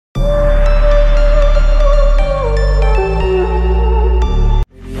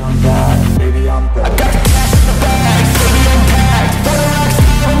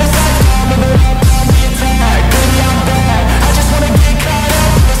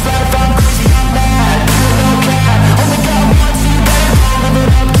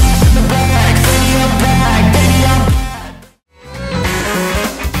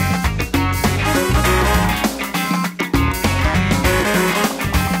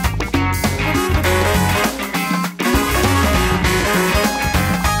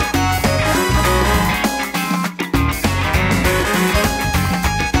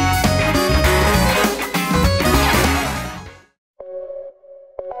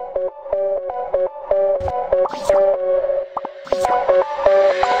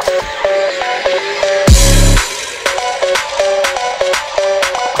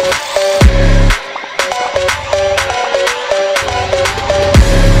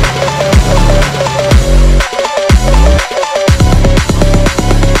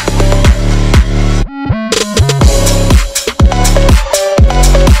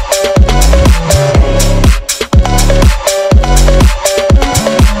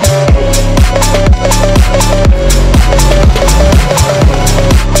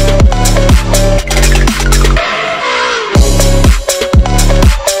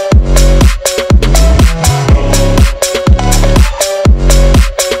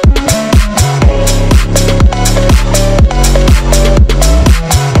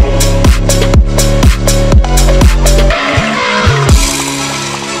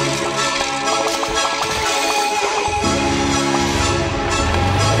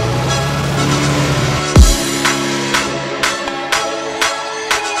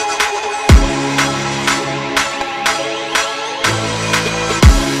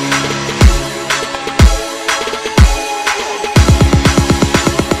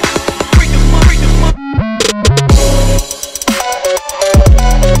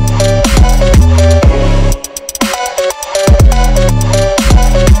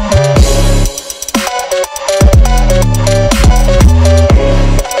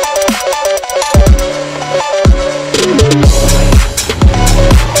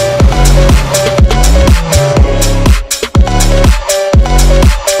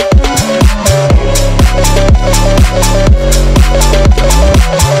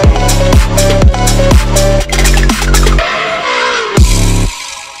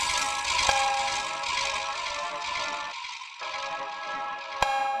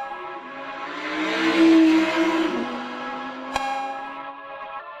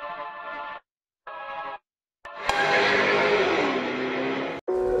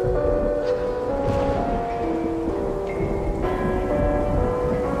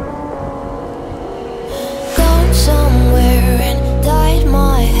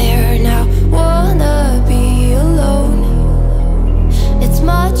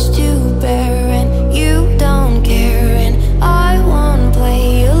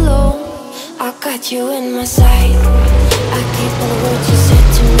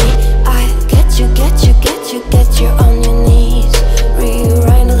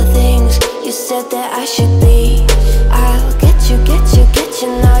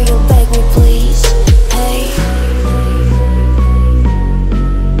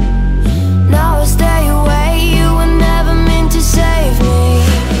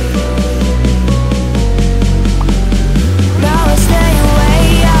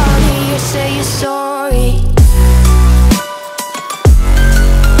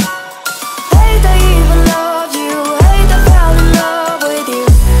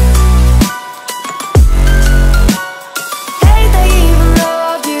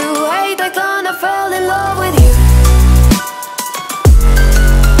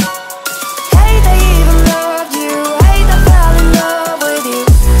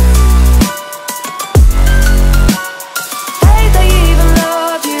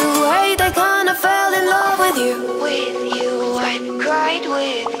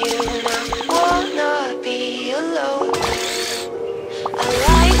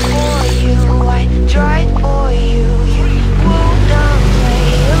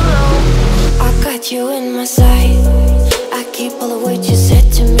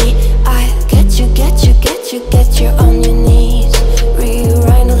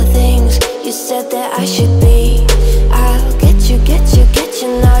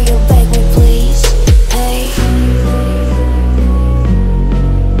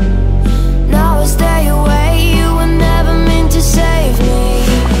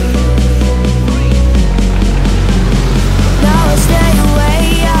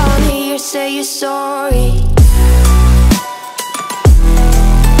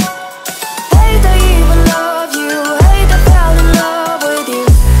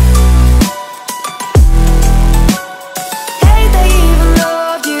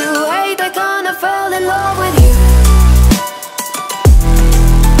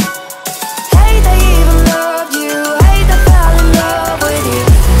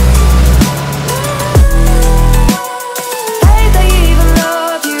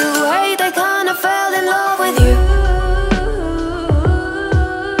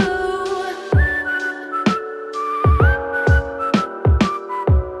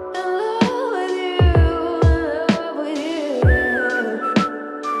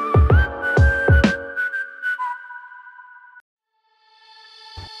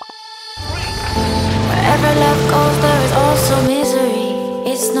love goes, there is also misery.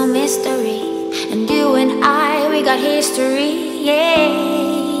 It's no mystery. And you and I, we got history, yeah.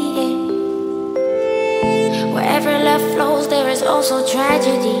 Wherever love flows, there is also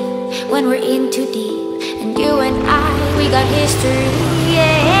tragedy when we're in too deep. And you and I, we got history,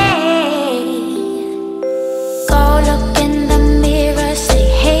 yeah. Go look in the mirror, say,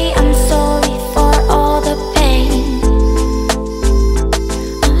 hey, I'm sorry for all the pain.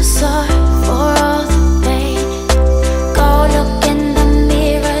 I'm sorry for all the pain. Go look in the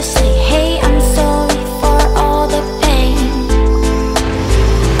mirror, say, hey, I'm sorry for all the pain.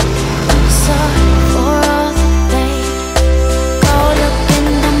 I'm sorry for all the pain. Go look in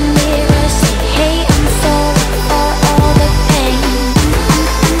the mirror, say, hey, I'm sorry for all the pain.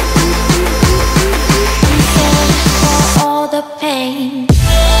 I'm sorry for all the pain.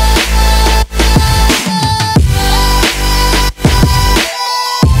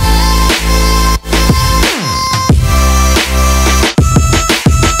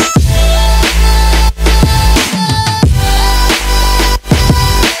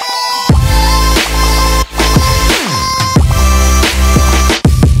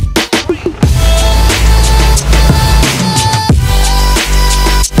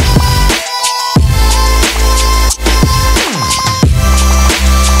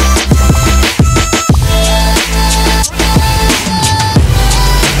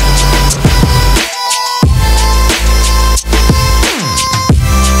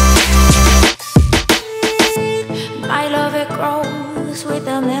 My love, it grows with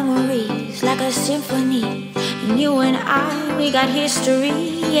the memories like a symphony. And you and I, we got history,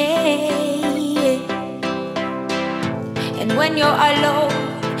 yeah. And when you're alone,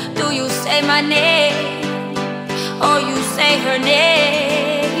 do you say my name or you say her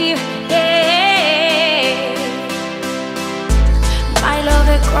name? Yeah. My love,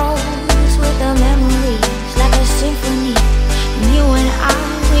 it grows with the memories like a symphony. And you and I,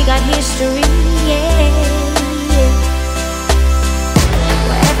 we got history, yeah.